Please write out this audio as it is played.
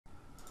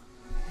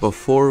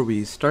Before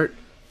we start,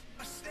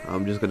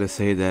 I'm just gonna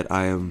say that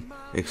I am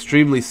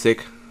extremely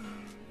sick,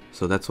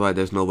 so that's why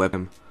there's no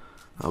webcam.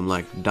 I'm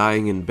like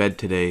dying in bed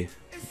today,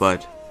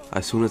 but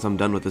as soon as I'm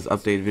done with this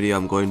update video,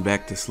 I'm going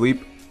back to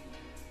sleep.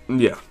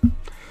 Yeah,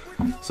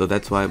 so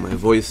that's why my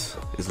voice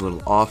is a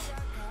little off,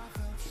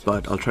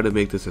 but I'll try to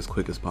make this as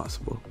quick as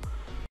possible.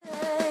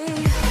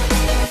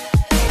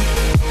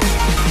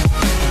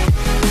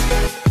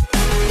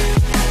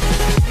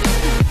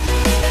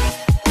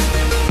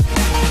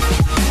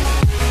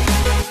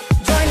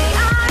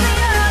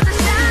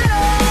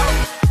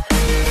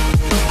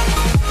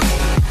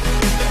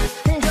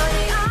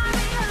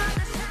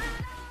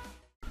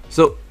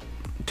 So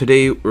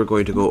today we're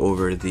going to go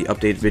over the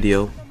update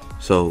video,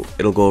 so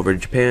it'll go over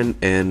Japan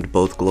and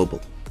both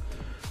global.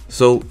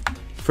 So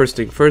first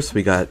thing first,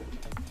 we got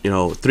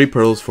 3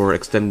 pearls for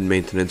extended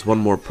maintenance, 1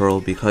 more pearl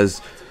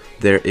because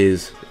there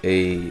is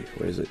a,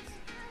 where is it,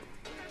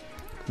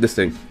 this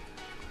thing,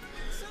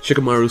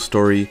 Shikamaru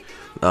story.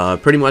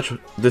 Pretty much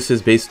this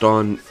is based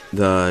on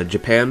the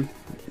Japan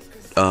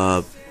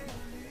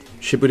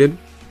Shippuden,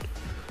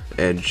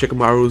 and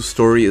Shikamaru's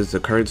story is the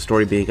current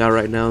story being out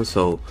right now,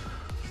 so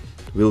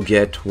we'll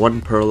get 1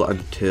 pearl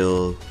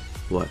until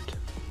what?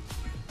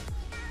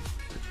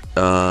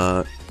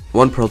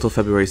 1 pearl till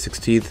February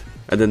 16th,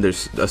 and then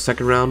there's a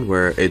second round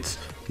where it's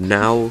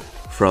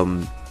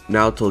from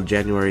now till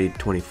January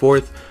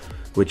 24th,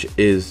 which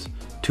is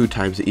 2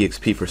 times the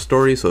EXP for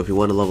story. So if you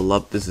want to level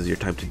up, this is your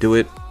time to do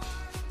it.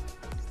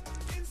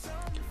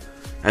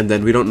 And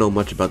then we don't know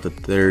much about the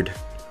third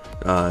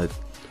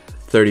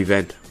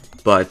event,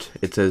 but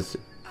it says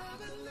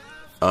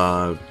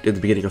in the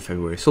beginning of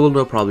February, so we'll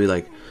know probably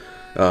like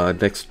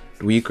next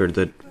week or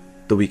the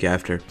week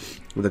after.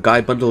 The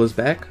guy bundle is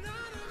back.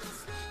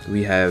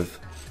 We have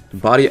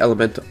body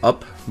element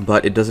up,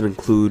 but it doesn't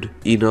include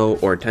Ino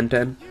or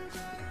Tenten.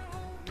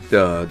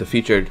 The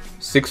featured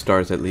 6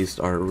 stars at least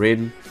are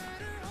Rin,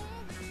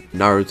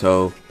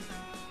 Naruto,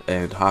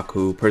 and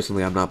Haku.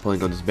 Personally, I'm not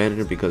pulling on this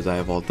banner because I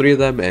have all 3 of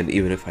them, and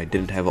even if I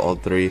didn't have all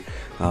 3,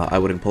 I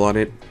wouldn't pull on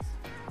it.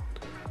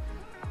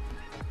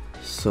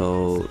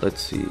 So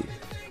let's see.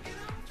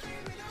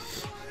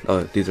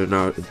 Oh, these are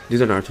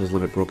Naruto's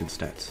limit broken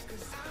stats.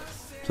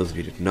 So those of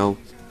you didn't know.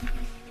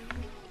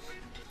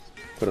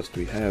 What else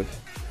do we have?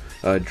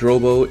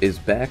 Drobo is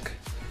back.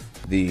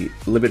 The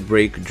limit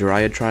break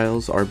Jiraiya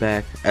trials are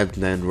back, and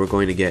then we're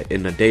going to get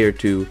in a day or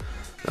 2.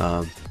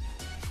 Oh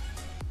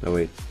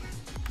wait.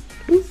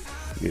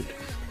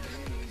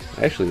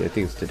 Actually, I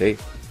think it's today,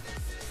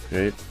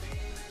 right?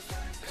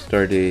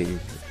 Starting,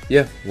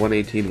 yeah,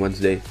 1/18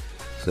 Wednesday.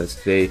 So that's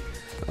today.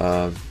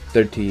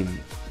 13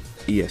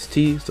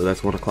 EST, so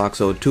that's 1 o'clock.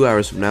 So 2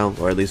 hours from now,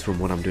 or at least from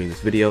when I'm doing this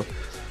video,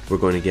 we're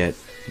going to get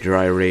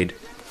Jiraiya raid.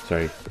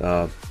 Sorry,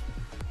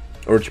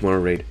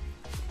 Orochimaru raid.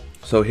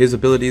 So his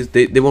abilities,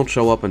 they won't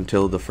show up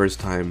until the first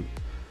time.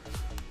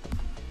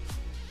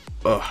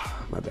 Ugh,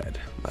 my bad.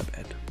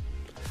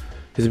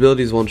 His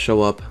abilities won't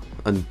show up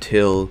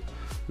until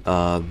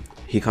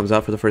he comes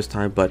out for the first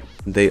time, but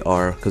they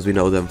are, because we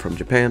know them from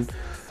Japan,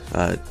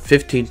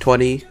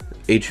 1520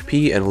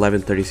 HP and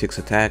 1136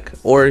 attack,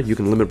 or you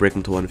can limit break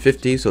him to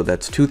 150, so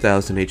that's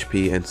 2000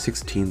 HP and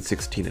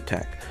 1616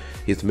 attack.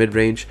 He's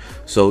mid-range,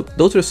 so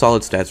those are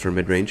solid stats for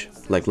mid-range,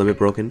 like limit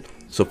broken.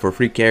 So for a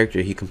free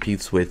character, he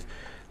competes with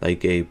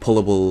like a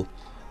pullable,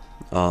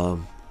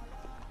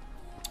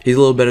 he's a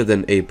little better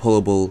than a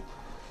pullable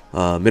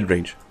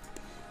mid-range.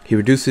 He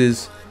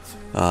reduces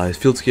his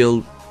field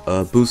skill,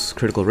 boosts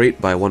critical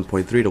rate by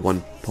 1.3 to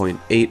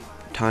 1.8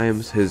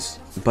 times. His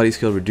buddy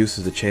skill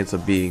reduces the chance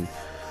of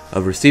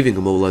receiving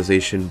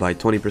immobilization by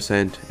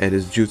 20%, and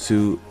his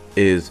jutsu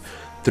is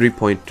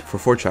for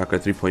 4 chakra,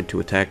 3.2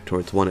 attack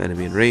towards 1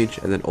 enemy in range,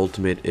 and then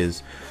ultimate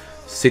is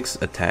 6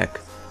 attack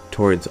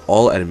towards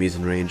all enemies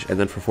in range, and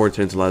then for 4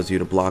 turns allows you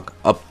to block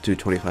up to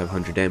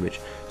 2500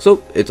 damage.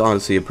 So it's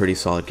honestly a pretty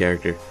solid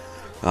character.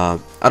 I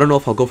don't know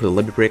if I'll go for the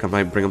limit break. I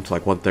might bring him to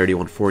like 130,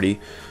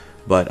 140,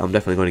 but I'm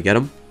definitely going to get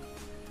him.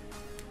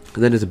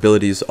 And then his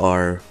abilities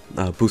are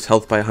boost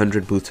health by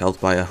 100, boost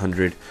health by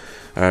 100,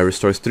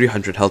 restores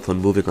 300 health when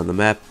moving on the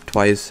map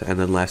twice, and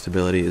then last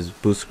ability is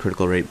boost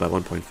critical rate by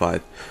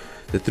 1.5.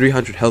 The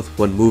 300 health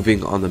when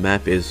moving on the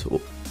map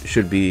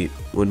should be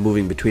when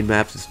moving between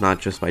maps. It's not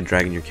just by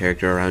dragging your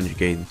character around you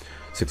gain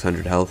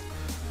 600 health.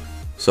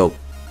 So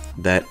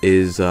that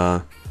is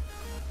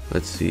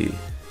let's see,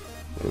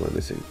 what am I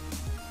missing?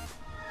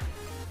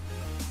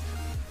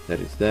 That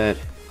is that.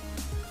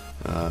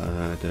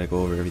 Did I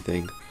go over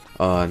everything?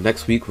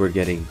 Next week we're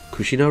getting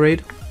Kushina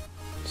raid.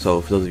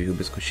 So for those of you who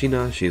missed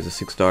Kushina, she is a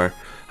 6 star.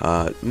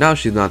 Now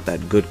she's not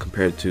that good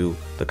compared to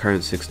the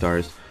current 6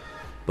 stars,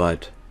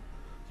 but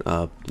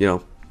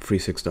free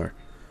 6 star.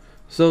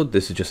 So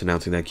this is just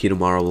announcing that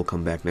Kitamura will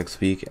come back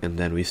next week, and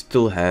then we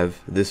still have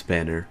this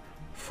banner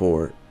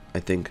for, I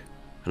think,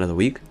 another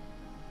week.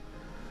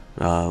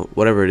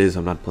 Whatever it is,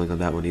 I'm not pulling on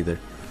that one either.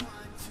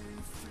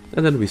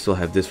 And then we still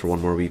have this for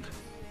 1 more week,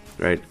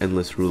 right?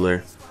 Endless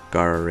Ruler,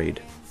 Gara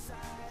raid.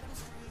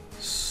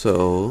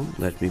 So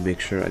let me make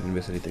sure I didn't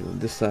miss anything on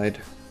this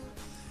side.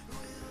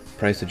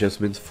 price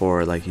adjustments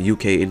for like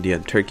UK, India,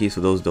 and Turkey, so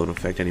those don't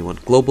affect anyone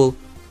global.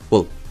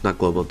 Well, not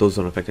global, those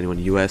don't affect anyone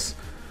US.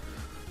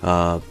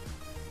 What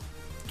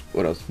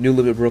else? New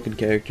limit broken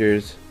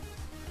characters.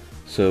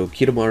 So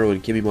Kitamaru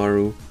and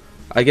Kimimaru,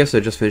 I guess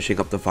they're just finishing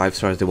up the 5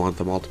 stars. They want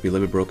them all to be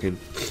limit broken.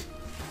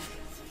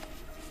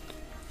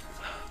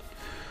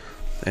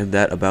 And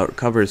that about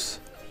covers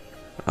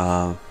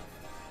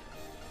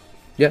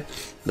yeah,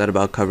 that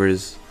about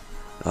covers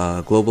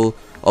global.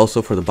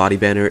 Also for the body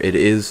banner, it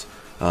is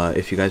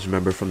if you guys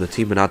remember from the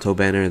Team Naruto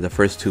banner, the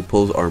first 2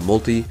 pulls are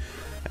multi,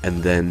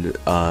 and then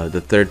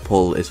the third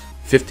pull is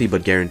 50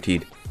 but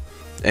guaranteed,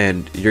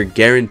 and you're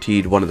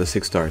guaranteed one of the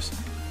 6 stars.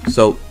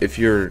 So if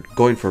you're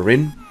going for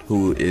Rin,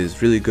 who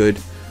is really good,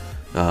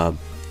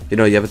 you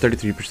know, you have a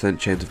 33%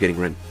 chance of getting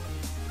Rin.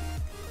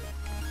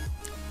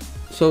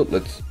 So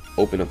let's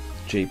open up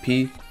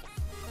JP.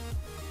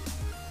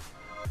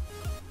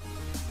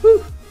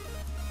 Woo!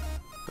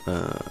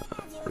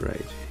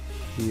 Right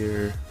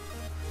here.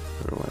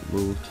 I don't know why I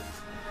moved.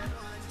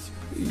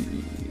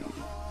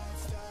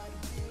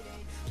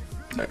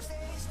 Alright.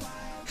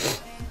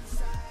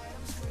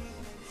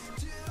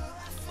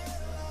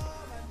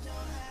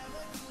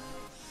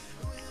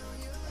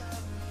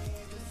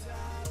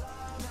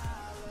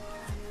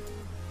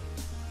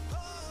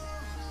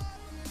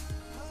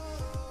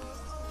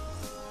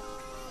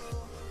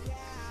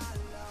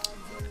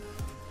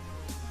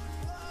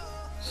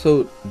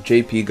 So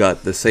JP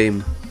got the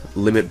same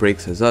limit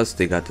breaks as us.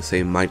 They got the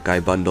same Might Guy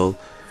bundle,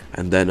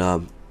 and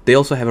then they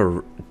also have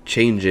a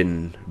change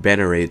in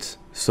banner rates.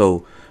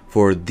 So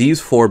for these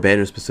 4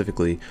 banners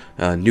specifically,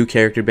 new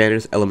character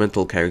banners,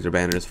 elemental character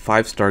banners,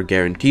 5-star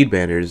guaranteed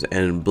banners,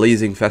 and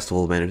blazing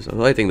festival banners.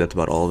 So I think that's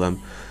about all of them.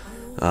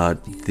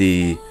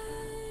 The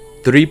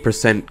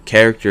 3%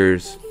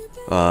 characters,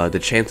 the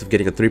chance of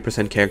getting a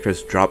 3% character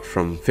has dropped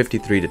from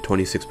 53 to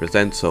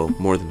 26%, so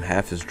more than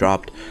half is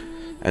dropped.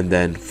 And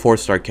then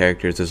 4-star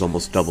characters is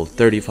almost double,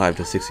 35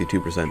 to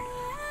 62%.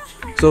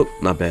 So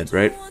not bad,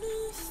 right?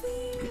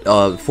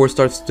 4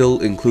 stars still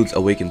includes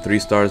awakened 3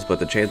 stars, but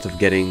the chance of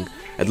getting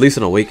at least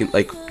an awakened,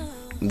 like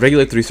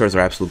regular 3 stars are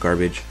absolute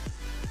garbage.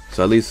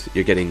 So at least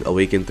you're getting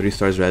awakened 3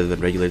 stars rather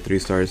than regular 3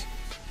 stars.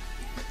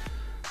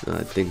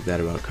 I think that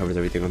about covers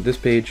everything on this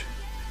page.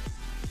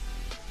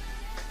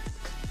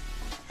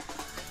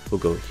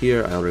 We'll go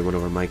here. I already went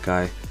over my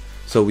guy.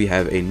 So we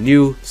have a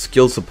new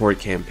skill support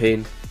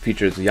campaign.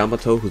 Features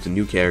Yamato, who's a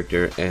new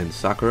character, and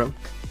Sakura.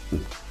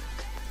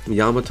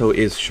 Yamato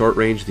is short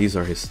range. These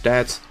are his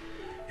stats.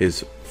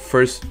 His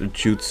first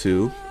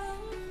jutsu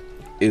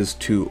is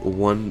to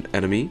 1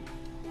 enemy,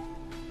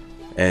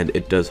 and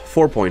it does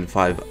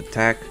 4.5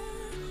 attack,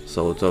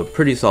 so it's a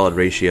pretty solid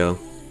ratio.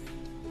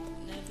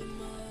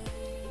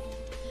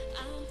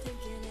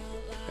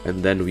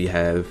 And then we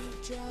have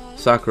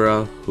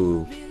Sakura,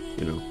 who,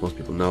 you know, most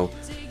people know,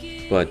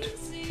 but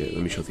here,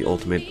 let me show the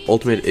ultimate.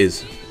 Ultimate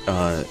is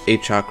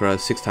 8 chakra,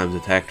 6 times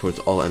attack towards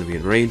all enemy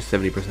in range,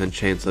 70%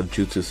 chance of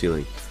jutsu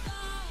sealing.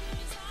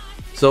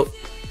 So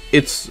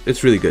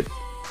it's really good,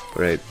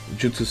 right?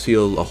 Jutsu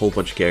seal a whole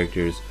bunch of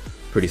characters,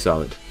 pretty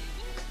solid.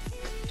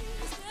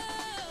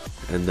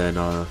 And then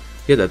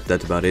yeah,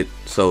 that's about it.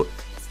 So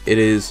it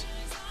is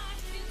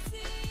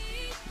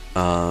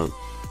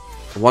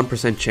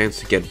 1% chance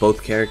to get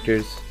both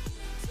characters,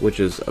 which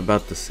is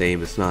about the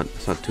same. It's not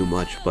too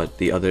much, but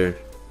the other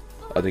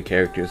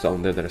characters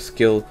on there that are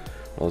skill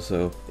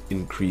also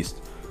increased.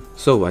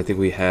 So I think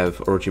we have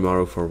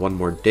Orochimaru for 1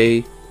 more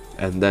day,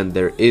 and then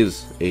there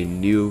is a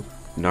new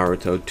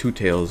Naruto Two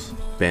Tails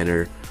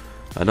banner,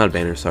 not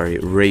banner, sorry,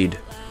 raid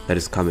that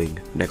is coming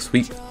next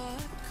week.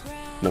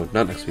 No,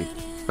 not next week.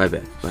 My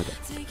bad.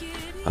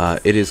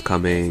 It is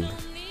coming.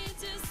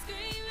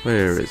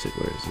 Where is it?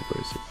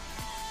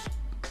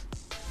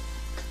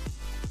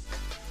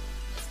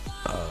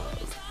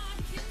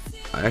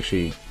 I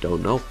actually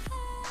don't know.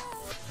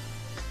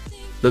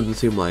 Doesn't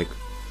seem like.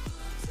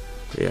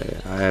 Yeah,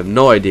 I have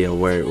no idea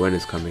when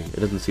it's coming. It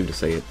doesn't seem to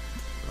say it.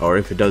 Or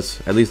if it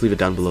does, at least leave it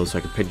down below so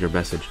I can pin your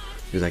message,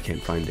 because I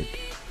can't find it.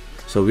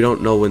 So we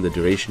don't know when the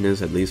duration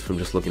is, at least from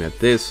just looking at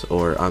this,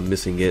 or I'm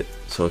missing it.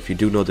 So if you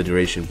do know the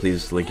duration,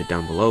 please link it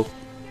down below.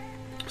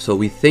 So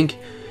we think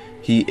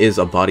he is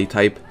a body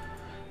type,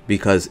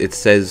 because it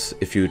says,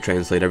 if you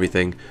translate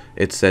everything,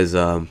 it says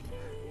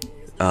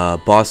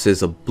boss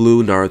is a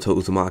blue Naruto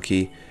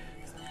Uzumaki.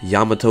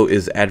 Yamato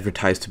is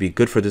advertised to be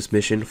good for this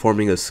mission.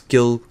 Forming a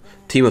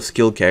team of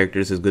skilled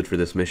characters is good for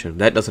this mission.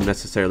 That doesn't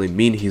necessarily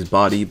mean he's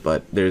body,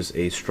 but there's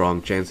a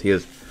strong chance he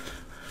is.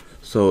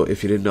 So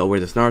if you didn't know where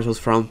this Naruto's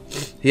from,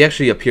 he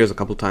actually appears a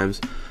couple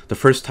times. The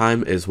first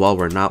time is while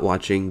we're not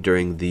watching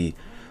during the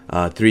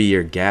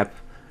 3-year gap.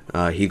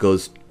 He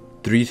goes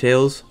 3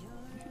 tails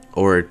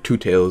or 2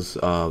 tails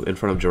in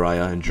front of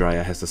Jiraiya, and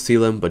Jiraiya has to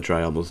seal him, but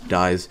Jiraiya almost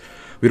dies.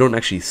 We don't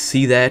actually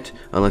see that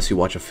unless you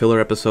watch a filler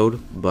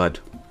episode, but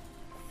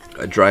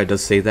Jiraiya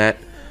does say that.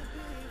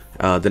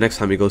 The next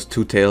time he goes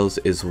 2 tails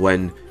is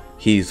when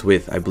he's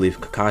with, I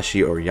believe,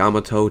 Kakashi or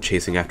Yamato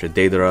chasing after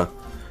Deidara.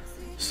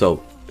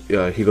 So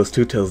he goes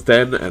 2 tails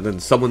then, and then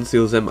someone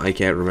seals him. I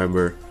can't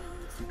remember.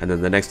 and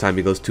then the next time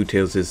he goes 2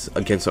 tails is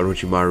against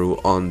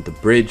Orochimaru on the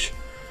bridge,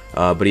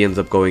 but he ends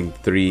up going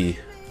 3.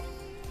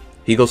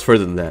 He goes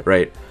further than that,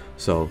 right?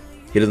 So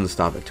he doesn't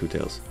stop at 2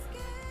 tails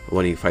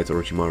when he fights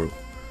Orochimaru.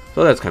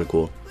 So that's kind of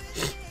cool.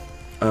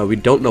 We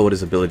don't know what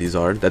his abilities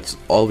are. That's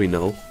all we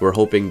know. We're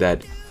hoping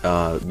that,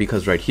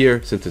 because right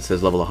here, since it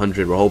says level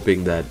 100, we're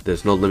hoping that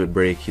there's no limit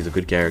break. He's a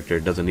good character,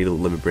 doesn't need a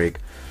limit break.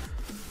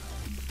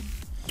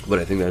 But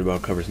I think that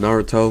about covers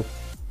Naruto.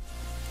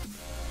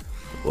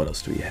 What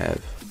else do we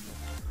have?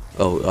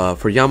 Oh,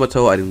 for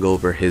Yamato, I didn't go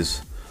over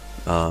his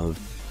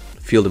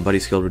field and buddy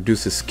skill.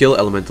 Reduces skill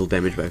elemental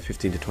damage by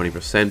 15 to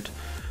 20%.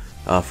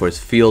 For his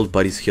field,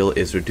 buddy skill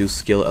is reduced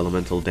skill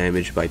elemental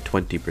damage by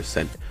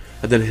 20%.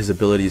 And then his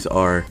abilities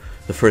are,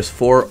 the first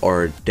 4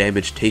 are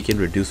damage taken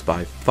reduced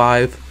by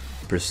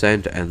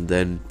 5%, and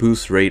then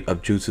boost rate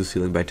of jutsu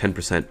ceiling by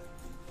 10%.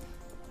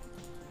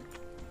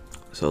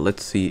 So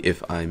let's see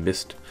if I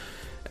missed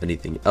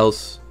anything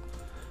else.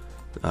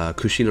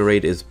 Kushina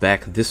raid is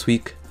back this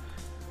week.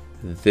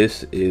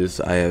 This is,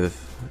 I have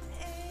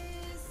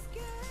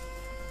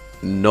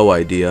no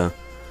idea.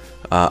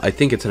 I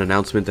think it's an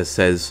announcement that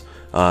says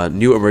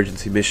new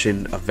emergency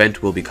mission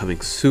event will be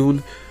coming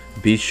soon.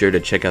 Be sure to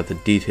check out the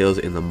details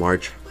in the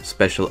March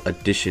special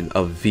edition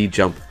of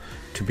V-Jump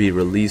to be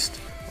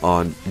released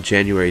on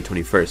January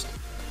 21st.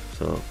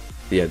 So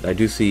yeah, I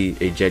do see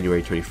a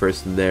January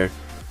 21st in there,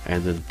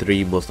 and then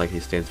 3 most likely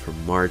stands for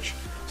March.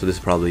 So this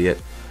is probably it.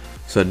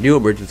 So a new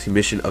emergency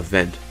mission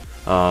event.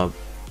 For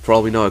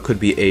all we know, it could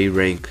be A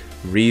rank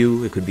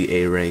Ryu, it could be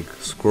A rank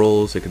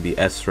Scrolls, it could be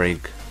S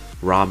rank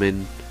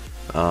Ramen.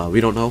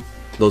 We don't know.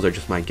 Those are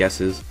just my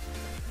guesses.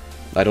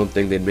 I don't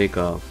think they'd make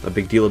a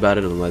big deal about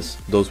it unless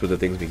those were the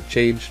things being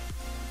changed.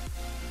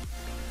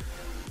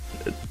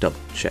 Double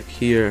check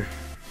here.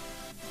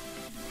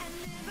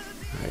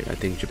 Alright, I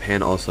think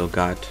Japan also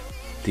got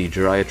the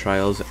Jiraiya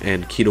Trials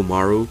and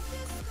Kidomaru,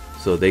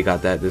 so they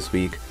got that this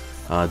week.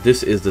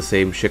 This is the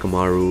same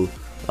Shikamaru,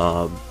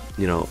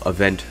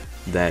 event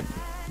that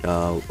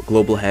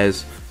Global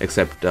has,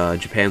 except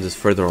Japan's is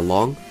further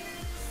along.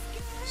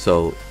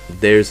 So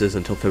theirs is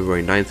until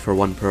February 9th for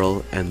 1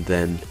 pearl, and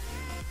then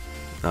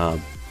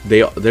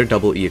their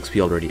double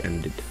EXP already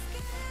ended.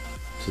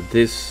 So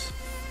this,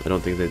 I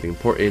don't think is anything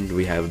important.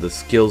 We have the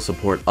skill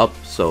support up,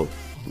 so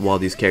while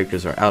these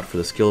characters are out for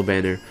the skill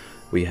banner,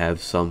 we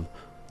have some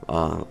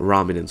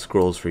ramen and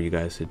scrolls for you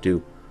guys to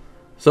do.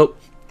 So,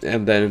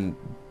 and then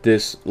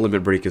this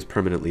limit break is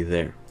permanently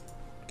there.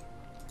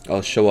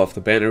 I'll show off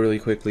the banner really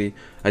quickly.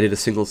 I did a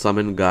single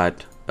summon,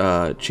 got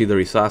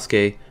Chidori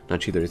Sasuke,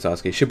 not Chidori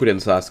Sasuke, Shippuden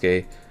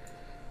Sasuke.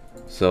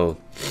 So,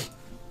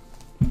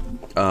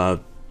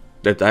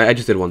 I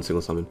just did 1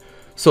 single summon.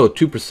 So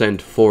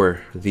 2%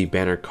 for the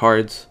banner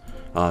cards,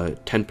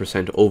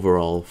 10%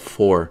 overall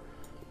for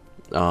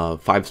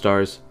 5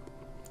 stars.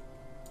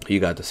 You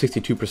got the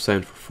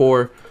 62% for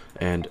 4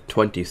 and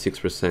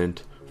 26%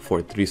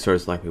 for 3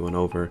 stars, like we went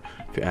over.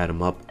 If you add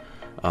them up,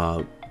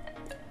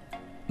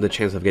 the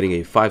chance of getting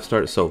a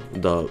 5-star, so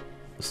the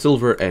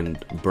silver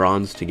and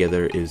bronze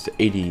together is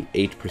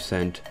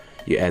 88%.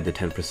 You add the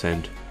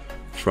 10%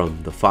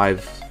 from the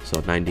 5,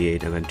 so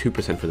 98, and then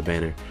 2% for the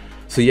banner.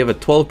 So you have a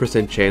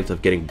 12% chance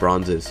of getting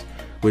bronzes,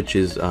 which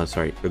is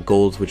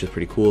golds, which is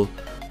pretty cool.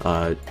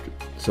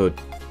 So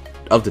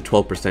of the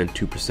 12%,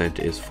 2%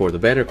 is for the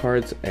banner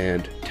cards,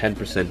 and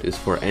 10% is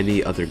for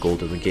any other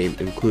gold in the game,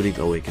 including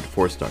Awakened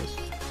 4 stars.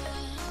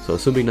 So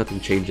assuming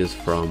nothing changes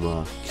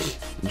from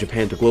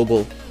Japan to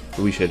Global,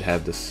 we should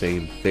have the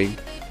same thing.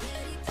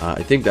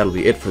 I think that'll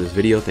be it for this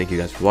video. Thank you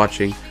guys for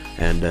watching,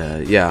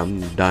 and yeah, I'm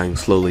dying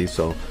slowly,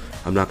 so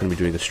I'm not going to be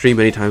doing a stream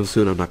anytime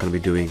soon. I'm not going to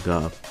be doing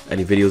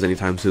any videos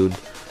anytime soon.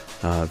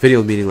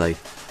 Video meaning like,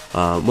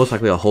 most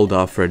likely I'll hold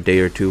off for a day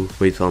or 2,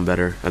 wait till I'm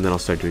better, and then I'll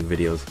start doing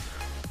videos.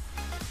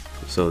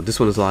 So this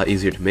one is a lot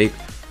easier to make,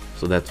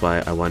 so that's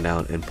why I went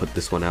out and put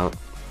this one out.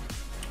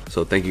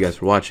 So thank you guys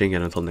for watching,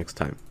 and until next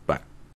time, bye.